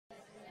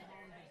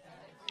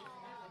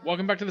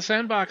Welcome back to the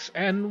Sandbox,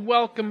 and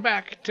welcome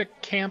back to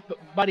Camp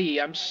Buddy.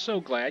 I'm so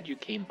glad you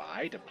came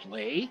by to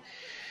play.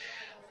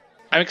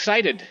 I'm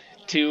excited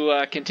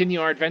to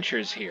continue our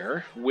adventures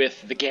here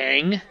with the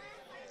gang,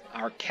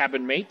 our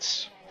cabin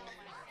mates.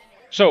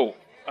 So,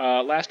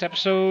 last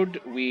episode,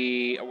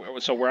 we're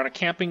on a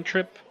camping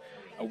trip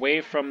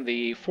away from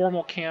the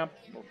formal camp.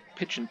 We're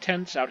pitching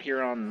tents out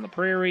here on the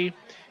prairie,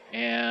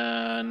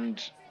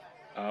 and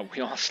we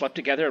all slept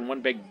together in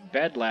one big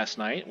bed last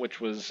night, which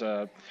was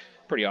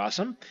pretty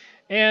awesome.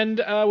 And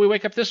we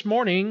wake up this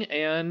morning,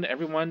 and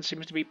everyone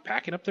seems to be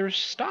packing up their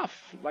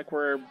stuff, like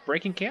we're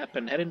breaking camp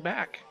and heading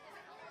back.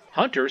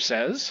 Hunter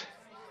says,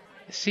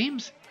 "It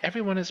seems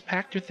everyone has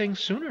packed their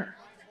things sooner."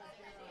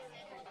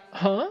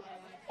 Huh?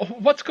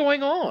 What's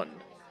going on?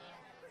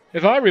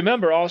 If I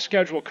remember our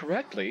schedule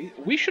correctly,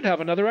 we should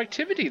have another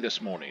activity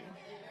this morning.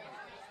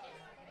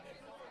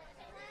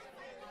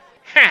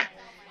 Ha!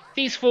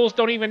 These fools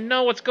don't even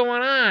know what's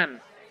going on.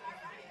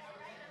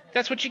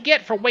 That's what you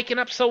get for waking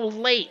up so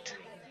late.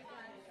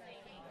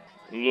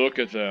 Look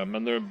at them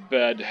and their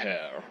bed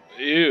hair.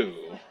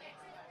 Ew.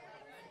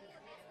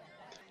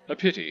 A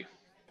pity.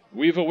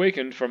 We've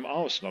awakened from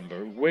our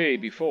slumber way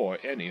before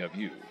any of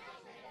you.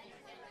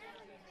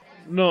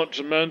 Not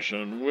to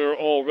mention, we're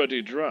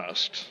already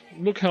dressed.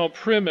 Look how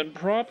prim and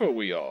proper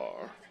we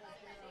are.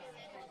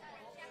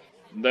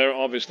 They're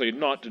obviously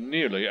not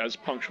nearly as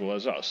punctual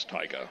as us,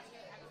 Taiga.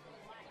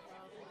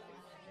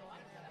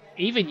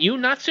 Even you,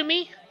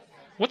 Natsumi?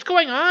 What's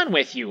going on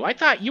with you? I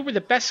thought you were the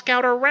best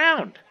scout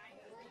around.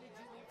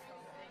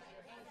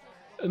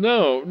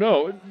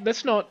 No,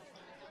 that's not...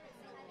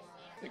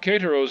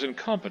 Keitaro's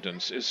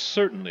incompetence is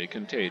certainly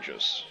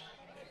contagious.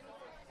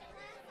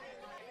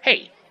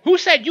 Hey, who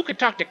said you could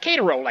talk to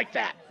Keitaro like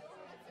that?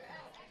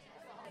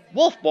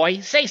 Wolf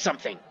boy, say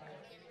something.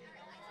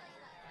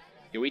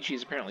 Yoichi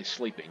is apparently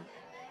sleeping.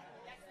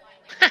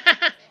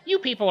 You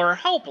people are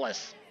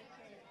hopeless.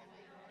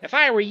 If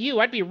I were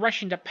you, I'd be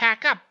rushing to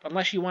pack up,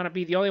 unless you want to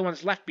be the only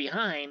ones left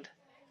behind.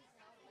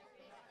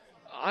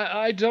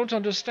 I don't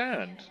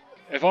understand.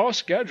 If our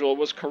schedule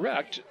was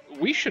correct,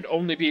 we should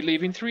only be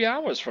leaving 3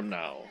 hours from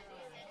now.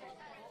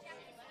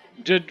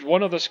 Did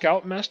one of the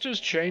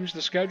scoutmasters change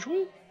the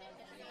schedule?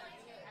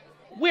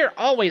 We're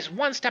always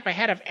one step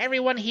ahead of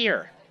everyone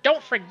here.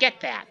 Don't forget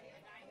that.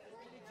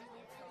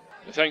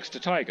 Thanks to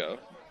Taiga,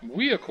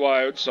 we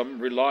acquired some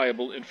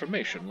reliable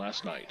information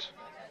last night.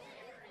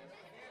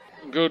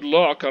 Good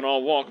luck on our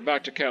walk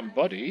back to Camp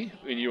Buddy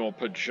in your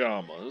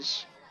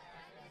pajamas.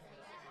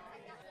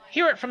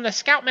 Hear it from the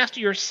Scoutmaster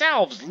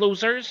yourselves,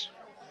 losers.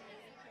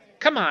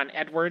 Come on,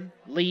 Edward,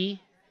 Lee.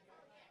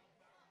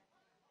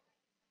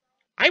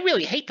 I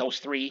really hate those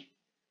three.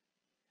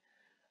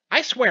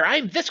 I swear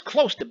I'm this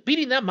close to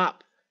beating them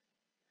up.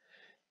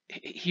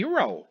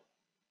 Hero.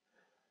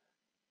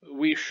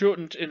 We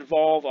shouldn't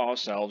involve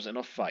ourselves in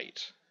a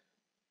fight.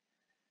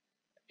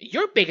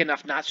 You're big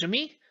enough,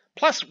 Natsumi.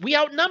 Plus, we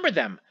outnumber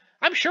them.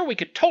 I'm sure we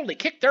could totally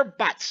kick their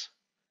butts.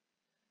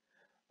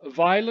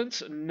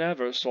 Violence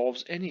never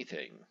solves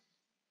anything.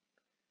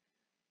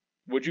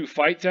 Would you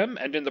fight them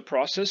and in the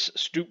process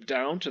stoop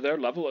down to their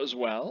level as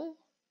well?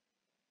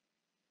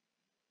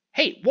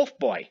 Hey, Wolf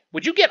Boy,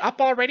 would you get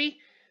up already?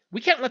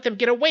 We can't let them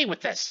get away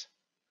with this.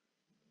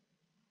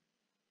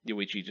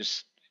 Yoichi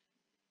just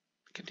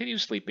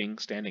continues sleeping,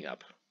 standing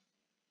up.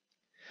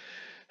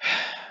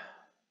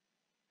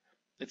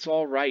 It's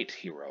all right,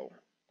 Hero.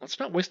 Let's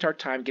not waste our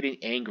time getting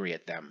angry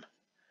at them.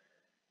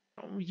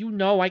 Oh, you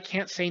know I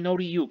can't say no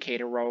to you,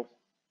 Keitaro.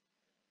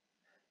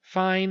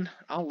 Fine,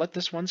 I'll let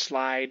this one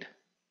slide.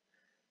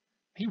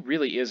 He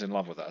really is in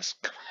love with us.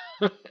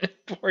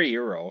 Poor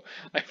Hero.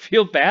 I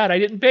feel bad I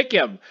didn't pick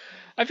him.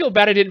 I feel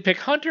bad I didn't pick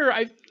Hunter.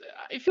 I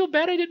feel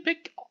bad I didn't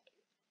pick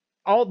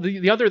all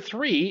the other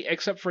three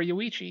except for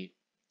Yoichi.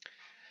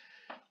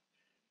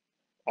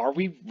 Are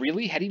we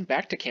really heading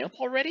back to camp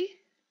already?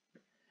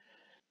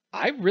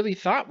 I really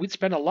thought we'd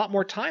spend a lot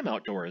more time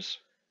outdoors.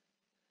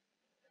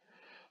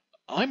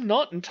 I'm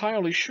not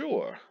entirely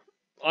sure.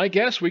 I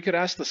guess we could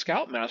ask the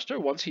Scoutmaster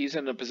once he's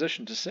in a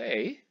position to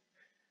say.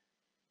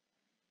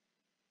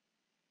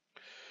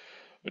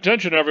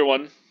 Attention,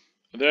 everyone.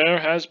 There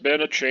has been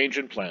a change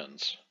in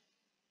plans.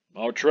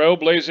 Our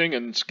trailblazing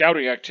and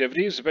scouting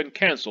activities have been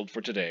cancelled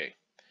for today.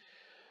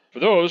 For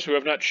those who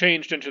have not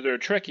changed into their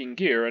trekking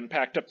gear and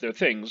packed up their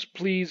things,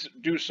 please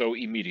do so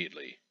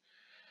immediately.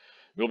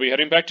 We'll be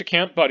heading back to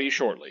Camp Buddy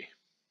shortly.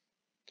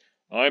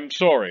 I'm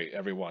sorry,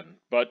 everyone,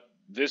 but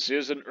this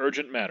is an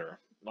urgent matter.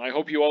 I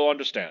hope you all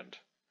understand.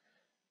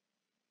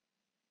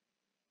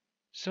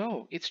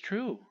 So, it's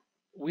true.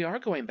 We are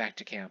going back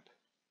to camp.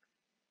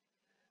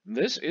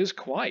 This is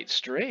quite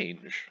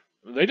strange.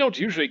 They don't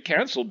usually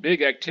cancel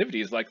big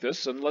activities like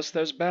this unless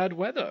there's bad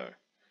weather.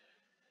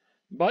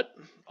 But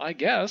I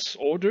guess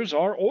orders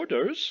are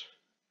orders.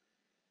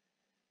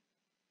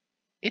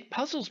 It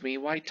puzzles me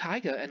why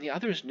Taiga and the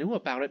others knew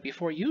about it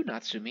before you,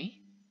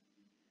 Natsumi.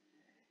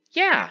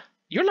 Yeah,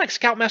 you're like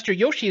Scoutmaster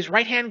Yoshi's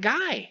right-hand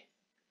guy.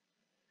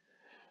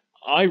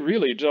 I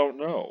really don't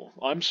know.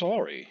 I'm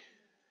sorry.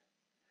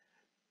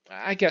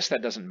 I guess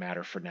that doesn't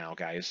matter for now,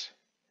 guys.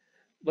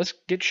 Let's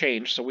get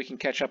changed so we can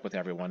catch up with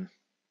everyone.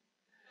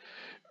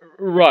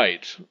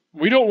 Right.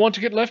 We don't want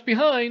to get left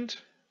behind.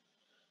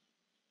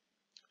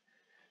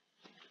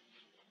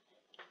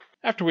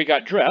 After we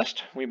got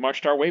dressed, we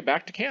marched our way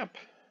back to camp.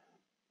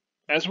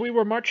 As we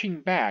were marching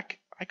back,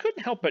 I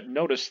couldn't help but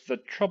notice the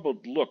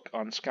troubled look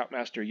on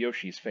Scoutmaster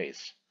Yoshi's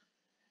face.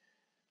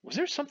 Was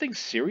there something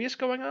serious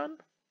going on?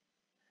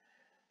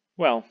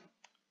 Well,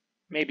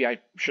 maybe I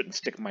shouldn't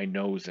stick my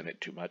nose in it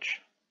too much.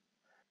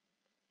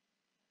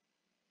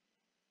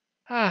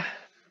 Ah,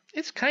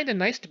 it's kinda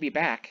nice to be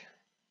back.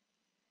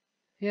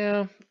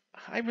 Yeah,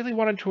 I really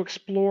wanted to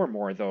explore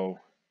more, though.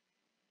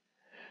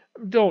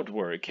 Don't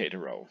worry,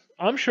 Keitaro.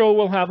 I'm sure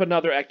we'll have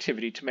another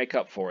activity to make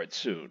up for it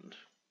soon.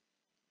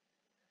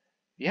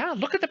 Yeah,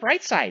 look at the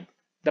bright side.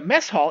 The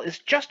mess hall is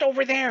just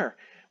over there.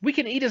 We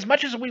can eat as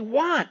much as we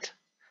want.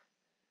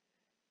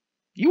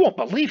 You won't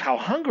believe how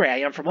hungry I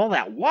am from all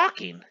that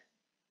walking.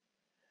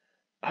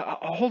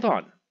 Hold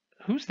on.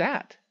 Who's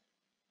that?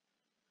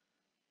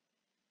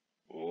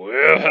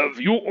 Where have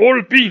you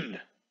all been?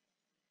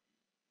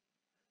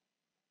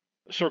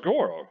 Sir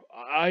Goro,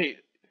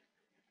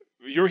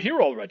 You're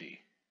here already.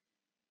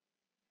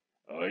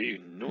 I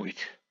knew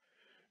it.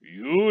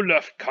 You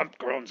left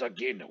campgrounds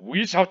again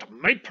without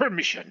my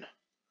permission.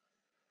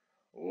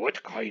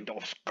 What kind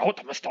of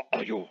scoutmaster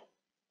are you?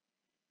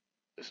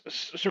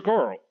 Sir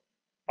Goro,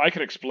 I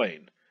can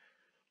explain.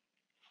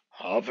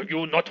 Have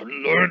you not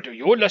learned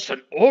your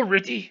lesson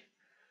already?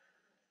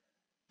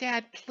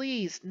 Dad,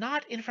 please,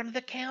 not in front of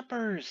the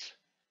campers.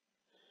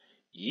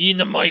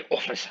 In my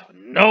office,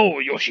 now,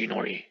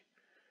 Yoshinori.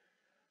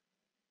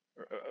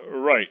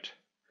 Right.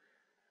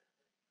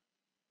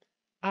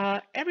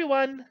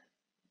 Everyone,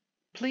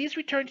 please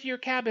return to your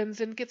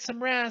cabins and get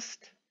some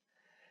rest.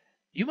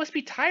 You must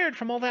be tired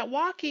from all that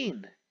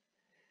walking.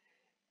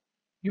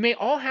 You may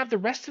all have the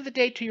rest of the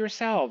day to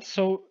yourselves,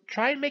 so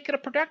try and make it a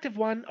productive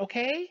one,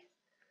 okay?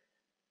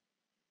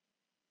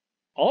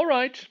 All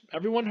right,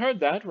 everyone heard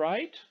that,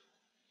 right?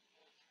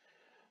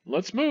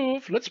 Let's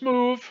move, let's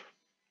move.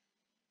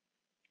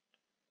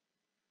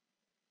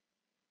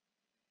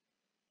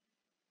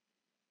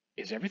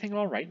 Is everything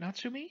all right,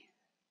 Natsumi?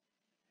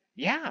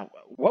 Yeah,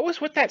 what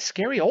was with that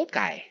scary old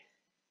guy?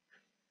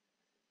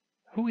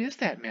 Who is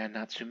that man,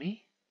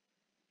 Natsumi?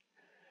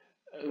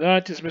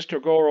 That is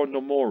Mr. Goro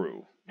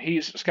Nomoru.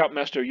 He's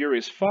Scoutmaster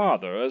Yuri's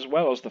father, as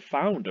well as the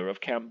founder of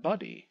Camp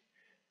Buddy.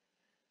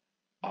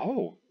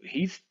 Oh,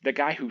 he's the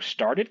guy who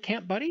started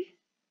Camp Buddy?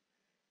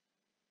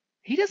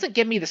 He doesn't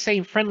give me the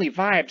same friendly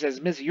vibes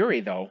as Ms.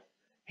 Yuri, though.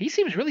 He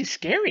seems really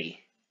scary.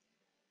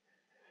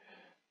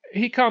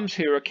 He comes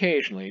here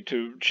occasionally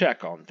to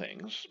check on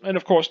things, and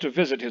of course to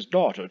visit his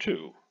daughter,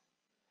 too.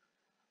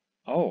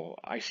 Oh,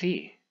 I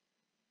see.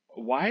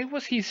 Why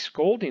was he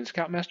scolding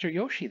Scoutmaster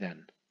Yoshi,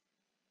 then?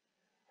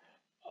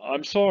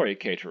 I'm sorry,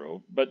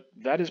 Keitaro, but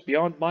that is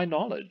beyond my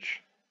knowledge.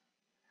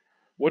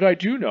 What I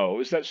do know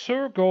is that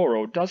Sir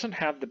Goro doesn't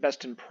have the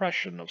best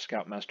impression of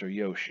Scoutmaster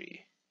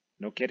Yoshi.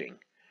 No kidding.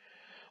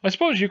 I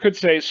suppose you could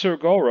say Sir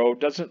Goro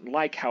doesn't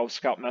like how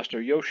Scoutmaster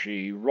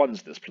Yoshi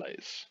runs this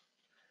place.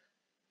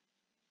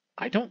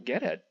 I don't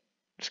get it.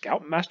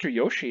 Scoutmaster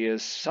Yoshi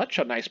is such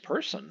a nice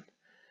person,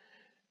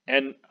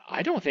 and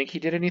I don't think he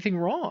did anything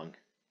wrong.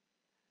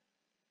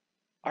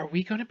 Are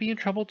we going to be in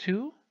trouble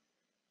too?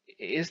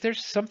 Is there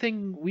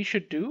something we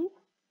should do?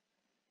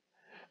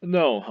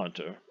 No,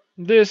 Hunter.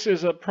 This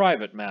is a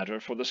private matter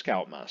for the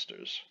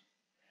Scoutmasters.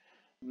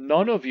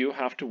 None of you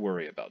have to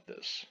worry about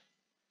this.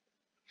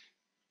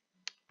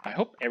 I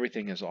hope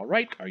everything is all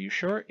right. Are you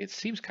sure? It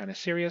seems kind of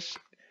serious.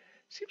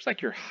 Seems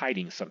like you're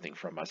hiding something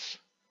from us.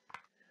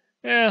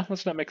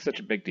 Let's not make such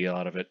a big deal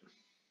out of it.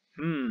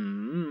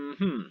 I'm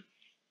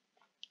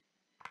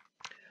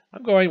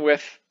going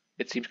with,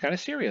 it seems kind of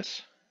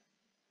serious.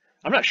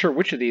 I'm not sure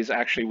which of these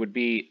actually would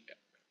be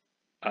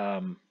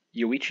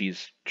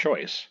Yuichi's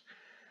choice.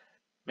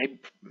 Maybe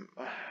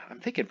I'm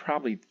thinking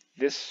probably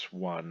this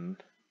one.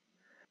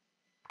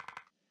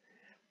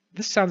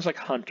 This sounds like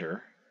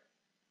Hunter.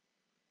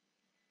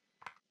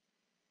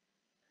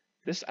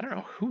 This, I don't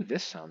know who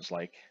this sounds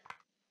like.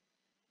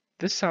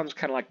 This sounds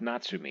kind of like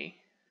Natsumi.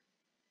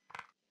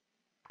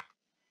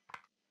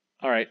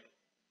 All right,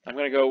 I'm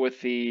going to go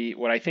with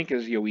what I think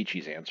is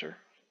Yoichi's answer.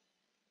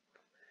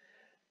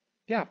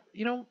 Yeah,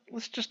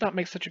 let's just not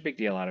make such a big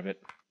deal out of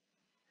it.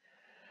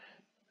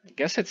 I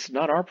guess it's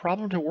not our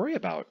problem to worry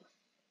about.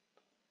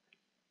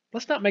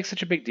 Let's not make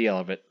such a big deal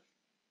of it.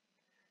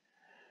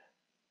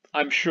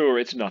 I'm sure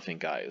it's nothing,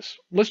 guys.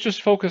 Let's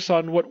just focus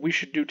on what we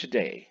should do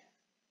today.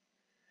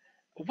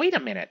 Wait a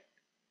minute.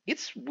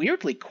 It's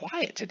weirdly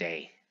quiet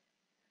today.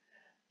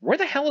 Where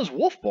the hell is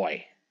Wolf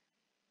Boy?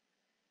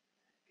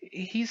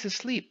 He's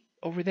asleep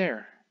over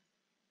there.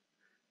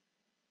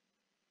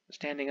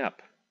 Standing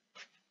up.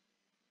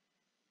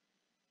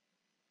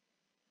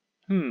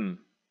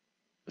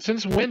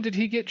 Since when did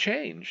he get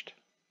changed?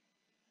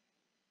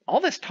 All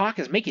this talk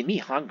is making me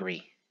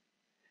hungry.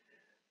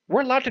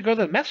 We're allowed to go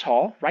to the mess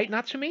hall, right,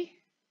 Natsumi?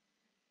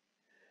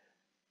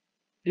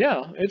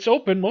 Yeah, it's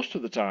open most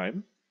of the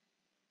time.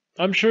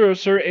 I'm sure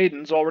Sir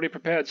Aiden's already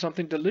prepared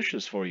something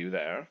delicious for you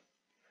there.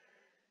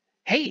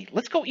 Hey,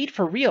 let's go eat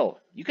for real.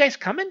 You guys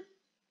coming?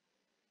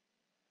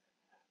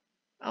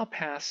 I'll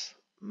pass.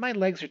 My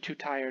legs are too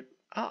tired.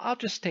 I'll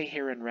just stay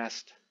here and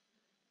rest.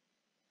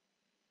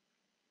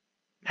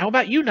 How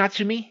about you,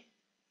 Natsumi?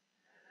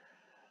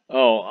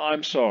 Oh,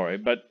 I'm sorry,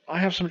 but I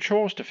have some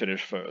chores to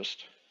finish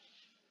first.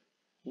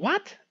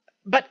 What?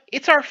 But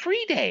it's our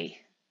free day.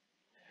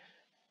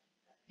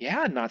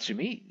 Yeah,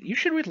 Natsumi, you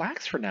should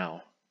relax for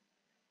now.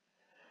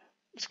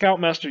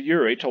 Scoutmaster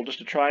Yuri told us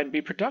to try and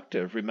be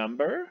productive,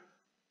 remember?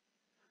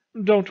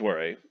 Don't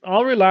worry.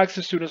 I'll relax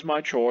as soon as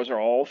my chores are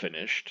all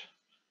finished.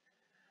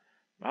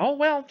 Oh,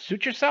 well,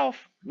 suit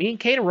yourself. Me and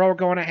Katero are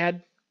going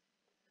ahead.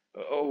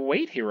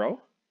 Wait,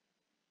 Hero.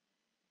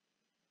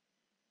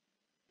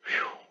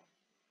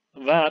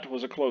 Whew. That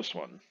was a close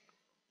one.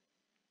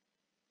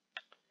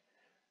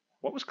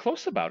 What was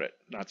close about it,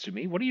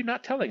 Natsumi? What are you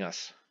not telling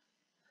us?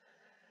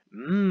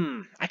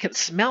 I can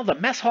smell the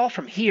mess hall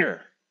from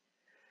here.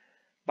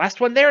 Last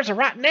one there is a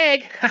rotten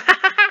egg.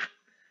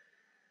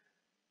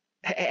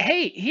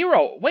 Hey,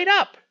 Hero, wait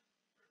up.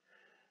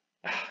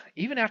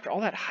 Even after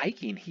all that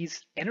hiking,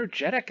 he's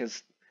energetic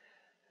as...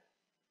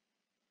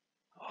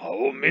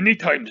 How many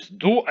times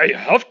do I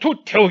have to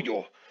tell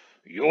you?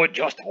 You're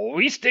just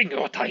wasting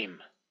your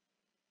time.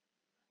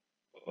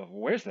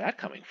 Where's that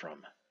coming from?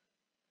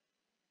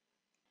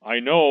 I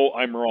know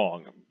I'm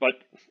wrong, but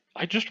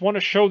I just want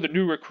to show the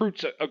new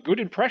recruits a good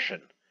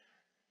impression.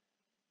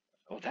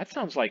 Oh, that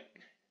sounds like...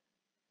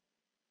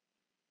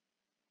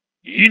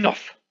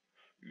 Enough!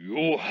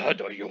 You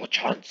had your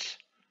chance.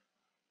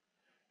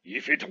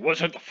 If it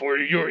wasn't for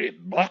Yuri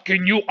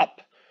backing you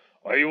up,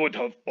 I would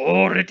have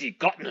already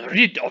gotten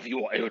rid of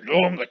you a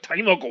long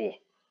time ago.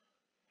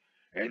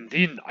 And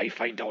then I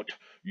find out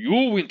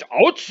you went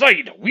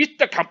outside with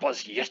the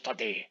campers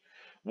yesterday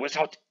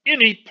without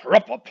any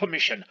proper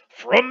permission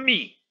from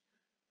me.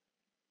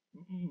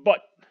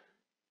 But...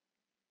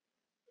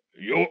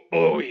 You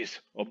always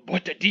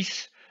but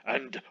this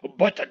and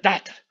but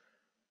that.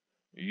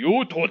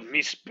 You told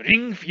me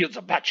Springfield's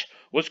batch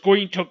was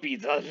going to be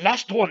the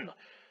last one,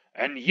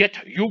 and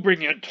yet you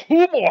bring in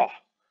two more.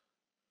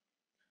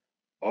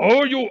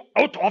 Are you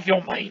out of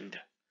your mind?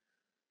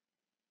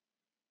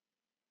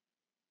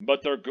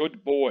 But they're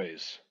good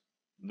boys.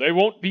 They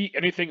won't be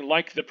anything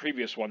like the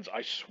previous ones,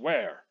 I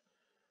swear.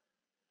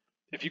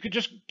 If you could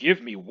just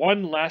give me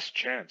one last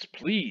chance,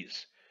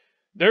 please.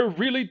 They're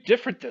really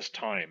different this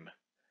time.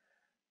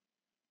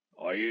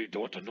 I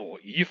don't know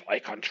if I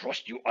can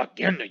trust you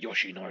again,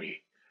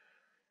 Yoshinori.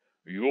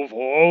 You've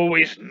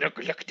always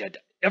neglected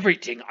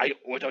everything I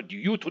ordered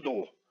you to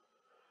do.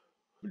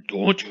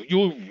 Don't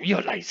you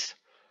realize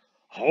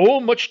how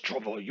much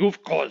trouble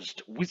you've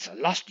caused with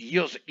last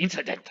year's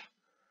incident?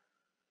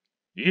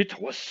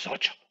 It was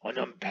such an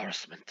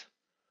embarrassment.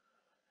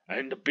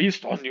 And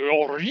based on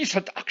your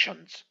recent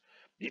actions,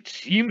 it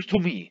seems to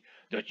me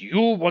that you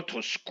want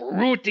to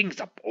screw things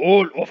up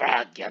all over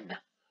again.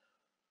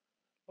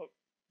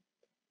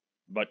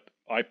 But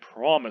I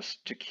promise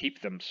to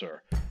keep them,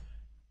 sir.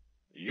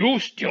 You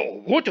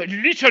still won't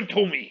listen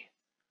to me.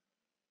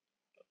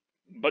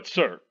 But,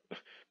 sir,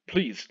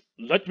 please,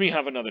 let me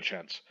have another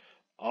chance.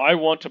 I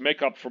want to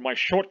make up for my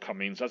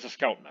shortcomings as a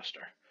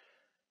scoutmaster.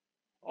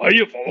 I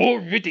have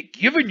already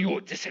given you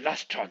this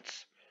last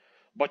chance.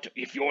 But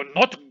if you're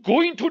not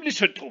going to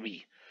listen to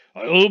me,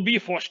 I'll be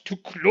forced to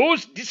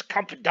close this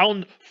camp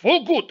down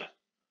for good.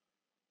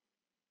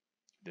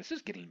 This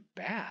is getting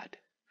bad.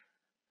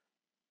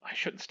 I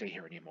shouldn't stay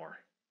here anymore.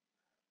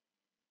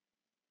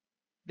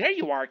 There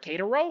you are,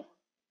 Katero.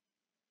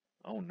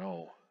 Oh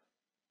no.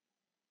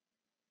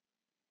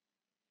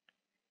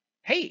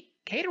 Hey,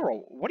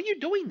 Katero, what are you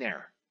doing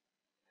there?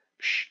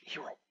 Shh,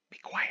 Hero, be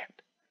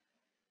quiet.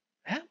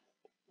 Huh?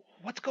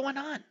 What's going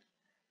on?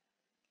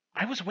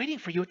 I was waiting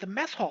for you at the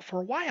mess hall for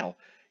a while.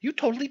 You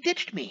totally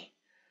ditched me.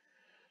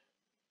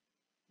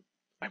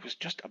 I was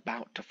just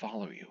about to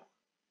follow you.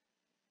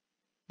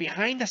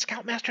 Behind the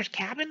Scoutmaster's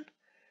cabin?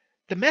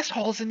 The mess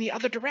hall's in the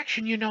other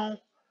direction, you know.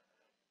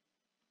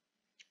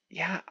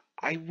 Yeah,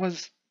 I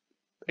was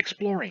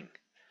exploring.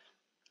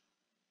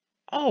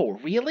 Oh,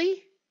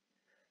 really?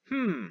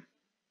 You're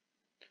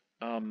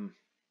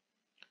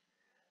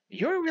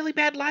a really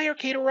bad liar,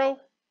 Katero.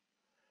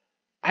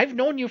 I've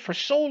known you for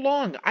so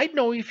long, I'd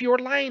know if you were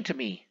lying to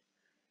me.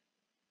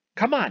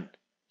 Come on,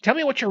 tell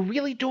me what you're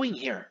really doing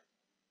here.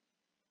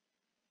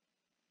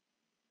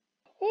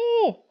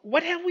 Oh,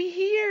 what have we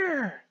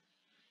here?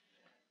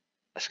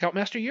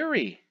 Scoutmaster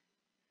Yuri.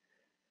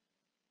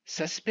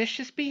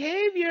 Suspicious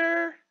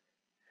behavior.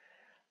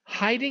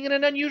 Hiding in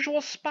an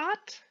unusual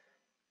spot?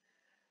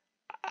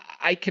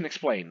 I can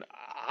explain.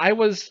 I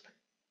was...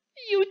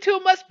 You two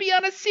must be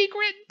on a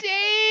secret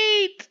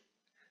date!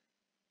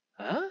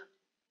 Huh?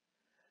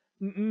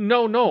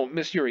 No,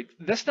 Miss Yuri.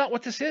 That's not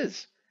what this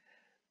is.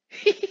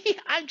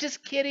 I'm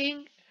just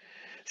kidding.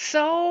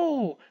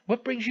 So,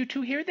 what brings you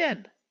two here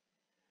then?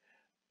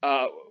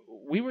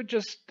 We were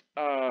just,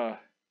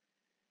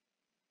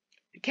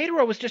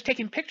 Katero was just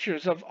taking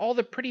pictures of all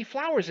the pretty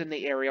flowers in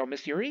the area,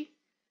 Miss Yuri.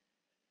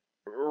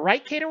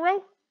 Right,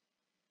 Katero?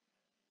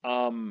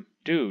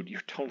 Dude,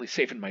 you're totally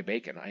saving my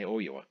bacon. I owe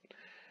you one.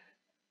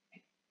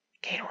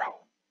 Katero,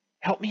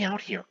 help me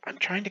out here. I'm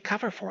trying to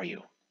cover for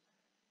you.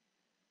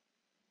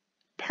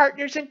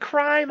 Partners in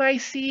crime, I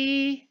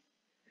see.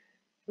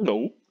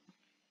 No.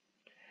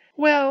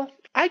 Well,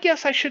 I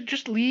guess I should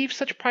just leave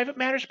such private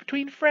matters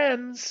between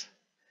friends.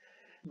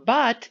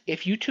 But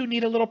if you two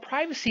need a little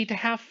privacy to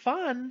have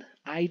fun,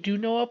 I do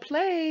know a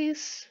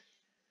place.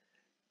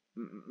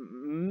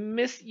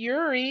 Miss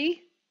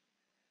Yuri?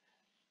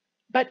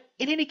 But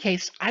in any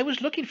case, I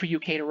was looking for you,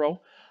 Katero.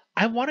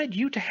 I wanted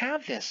you to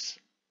have this.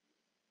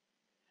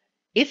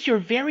 It's your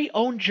very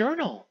own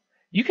journal.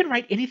 You can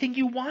write anything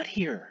you want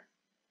here.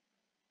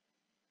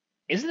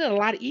 Isn't it a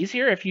lot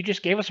easier if you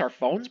just gave us our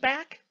phones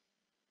back?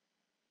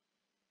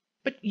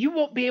 But you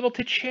won't be able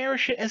to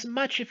cherish it as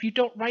much if you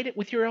don't write it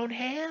with your own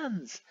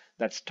hands.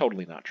 That's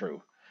totally not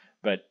true.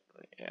 But,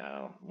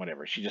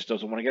 whatever. She just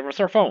doesn't want to give us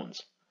our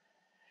phones.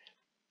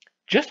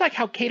 Just like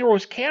how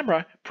Katero's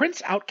camera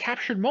prints out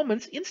captured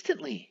moments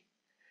instantly.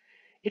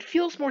 It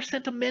feels more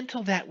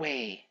sentimental that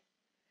way.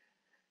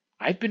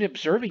 I've been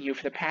observing you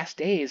for the past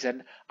days,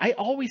 and I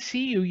always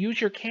see you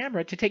use your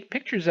camera to take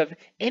pictures of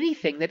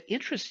anything that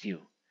interests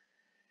you.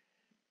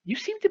 You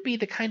seem to be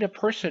the kind of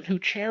person who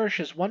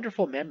cherishes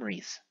wonderful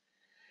memories.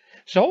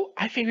 So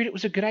I figured it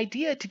was a good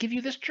idea to give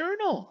you this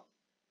journal.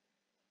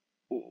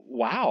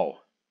 Wow.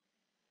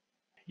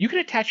 You can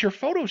attach your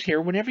photos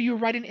here whenever you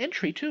write an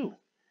entry, too.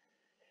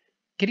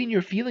 Getting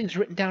your feelings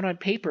written down on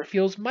paper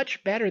feels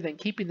much better than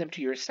keeping them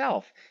to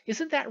yourself.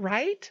 Isn't that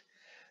right?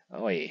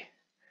 Oy.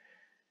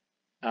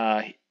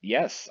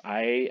 Yes,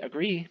 I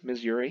agree,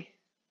 Ms. Yuri.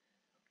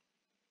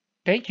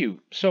 Thank you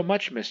so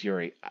much, Miss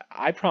Yuri.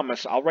 I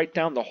promise I'll write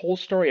down the whole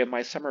story of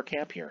my summer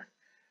camp here.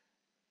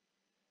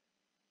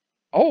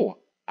 Oh,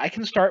 I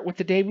can start with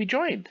the day we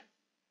joined.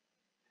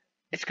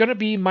 It's going to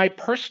be my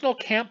personal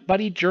camp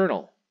buddy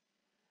journal.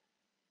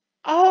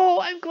 Oh,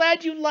 I'm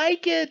glad you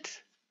like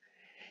it.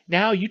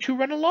 Now you two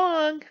run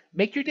along.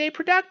 Make your day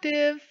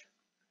productive.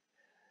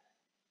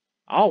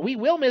 Oh, we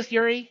will, Miss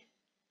Yuri.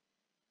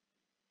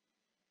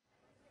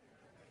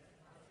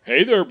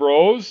 Hey there,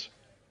 bros.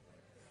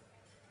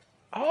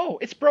 Oh,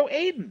 it's Bro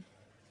Aiden.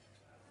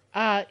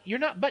 You're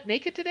not butt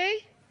naked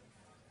today?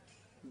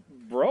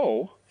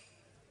 Bro?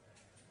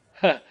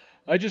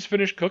 I just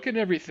finished cooking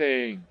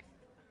everything.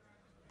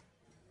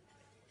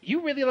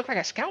 You really look like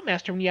a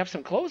scoutmaster when you have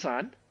some clothes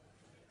on.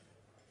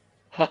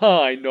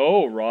 Haha, I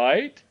know,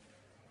 right?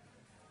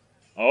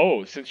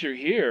 Oh, since you're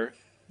here,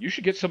 you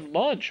should get some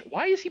lunch.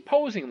 Why is he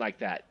posing like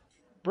that?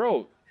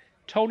 Bro,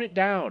 tone it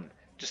down.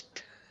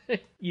 Just,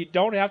 you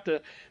don't have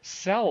to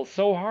sell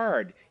so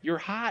hard. You're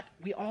hot.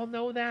 We all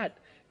know that.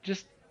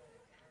 Just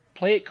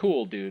play it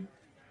cool, dude.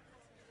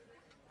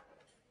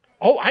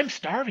 Oh, I'm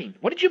starving.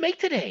 What did you make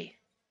today?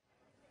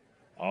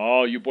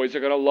 Oh, you boys are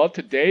gonna love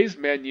today's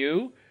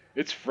menu.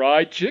 It's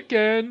fried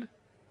chicken.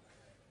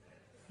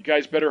 You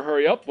guys better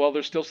hurry up while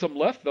there's still some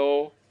left,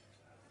 though.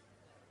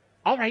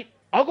 All right,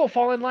 I'll go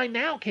fall in line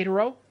now,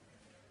 Katero.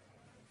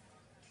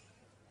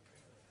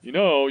 You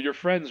know, your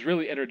friend's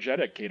really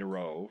energetic,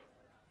 Katero.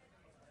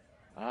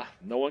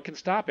 No one can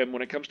stop him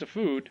when it comes to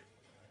food.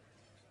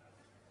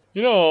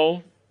 You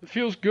know, it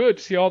feels good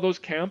to see all those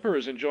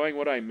campers enjoying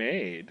what I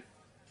made.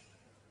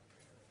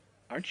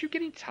 Aren't you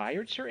getting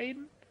tired, Sir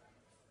Aiden?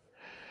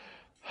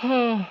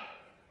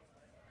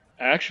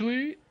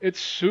 Actually, it's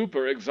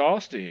super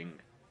exhausting.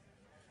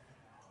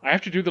 I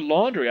have to do the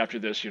laundry after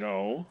this, you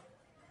know.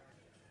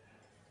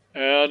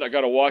 And I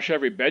gotta wash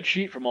every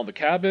bedsheet from all the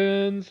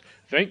cabins.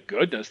 Thank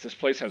goodness this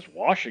place has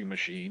washing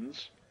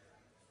machines.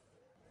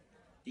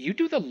 You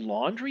do the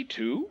laundry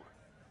too?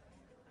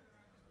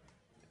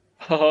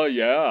 Oh,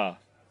 yeah.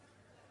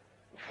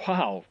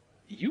 Wow,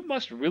 you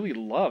must really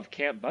love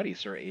Camp Buddy,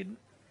 Sir Aiden.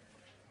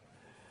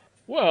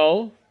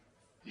 Well,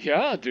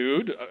 yeah,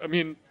 dude. I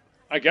mean,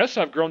 I guess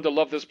I've grown to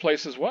love this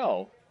place as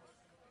well.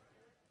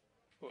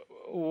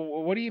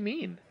 What do you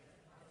mean?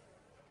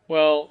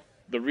 Well,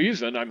 the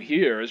reason I'm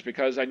here is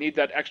because I need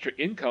that extra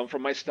income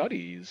from my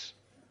studies.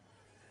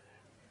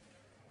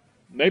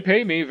 They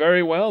pay me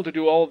very well to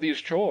do all of these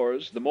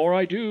chores. The more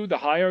I do, the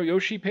higher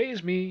Yoshi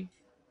pays me.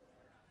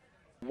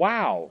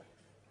 Wow,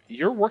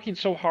 you're working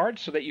so hard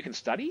so that you can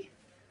study?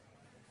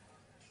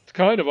 It's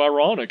kind of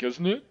ironic,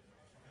 isn't it?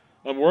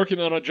 I'm working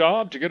on a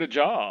job to get a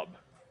job.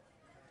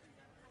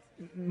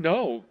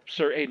 No,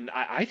 Sir Aiden,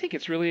 I think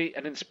it's really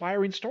an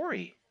inspiring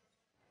story.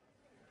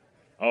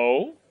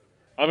 Oh?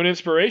 I'm an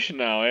inspiration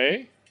now,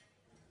 eh?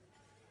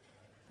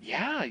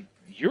 Yeah,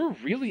 you're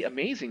really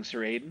amazing, Sir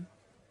Aiden.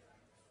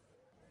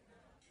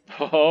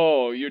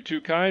 Oh, you're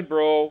too kind,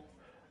 bro.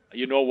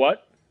 You know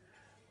what?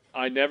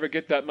 I never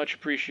get that much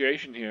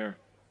appreciation here.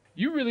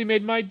 You really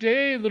made my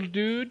day, little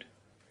dude.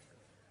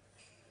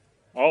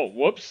 Oh,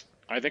 whoops.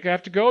 I think I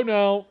have to go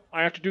now.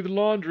 I have to do the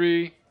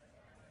laundry.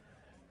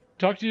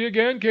 Talk to you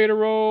again,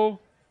 Katero.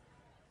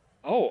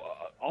 Oh,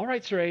 all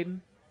right, Sir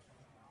Aiden.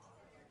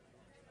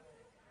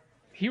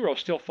 hero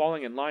still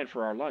falling in line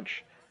for our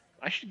lunch.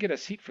 I should get a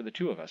seat for the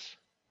two of us.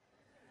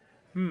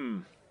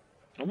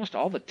 Almost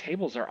all the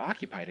tables are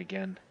occupied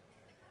again.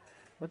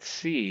 Let's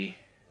see.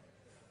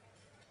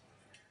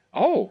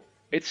 Oh,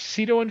 it's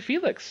Cito and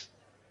Felix.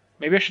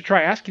 Maybe I should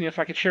try asking if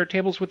I could share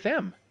tables with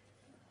them.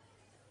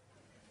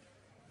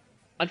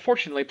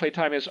 Unfortunately,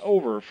 playtime is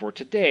over for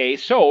today,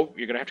 so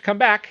you're going to have to come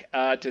back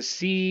to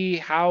see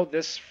how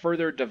this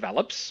further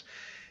develops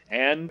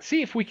and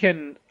see if we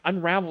can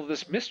unravel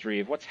this mystery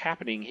of what's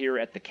happening here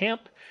at the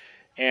camp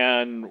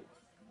and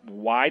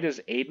why does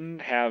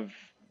Aiden have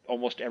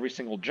almost every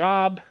single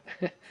job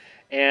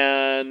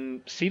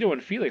and Cito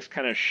and Felix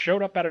kind of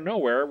showed up out of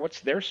nowhere. What's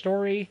their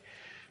story?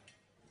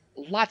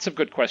 Lots of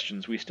good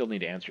questions we still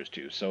need answers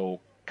to. So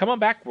come on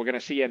back. We're going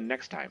to see you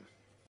next time.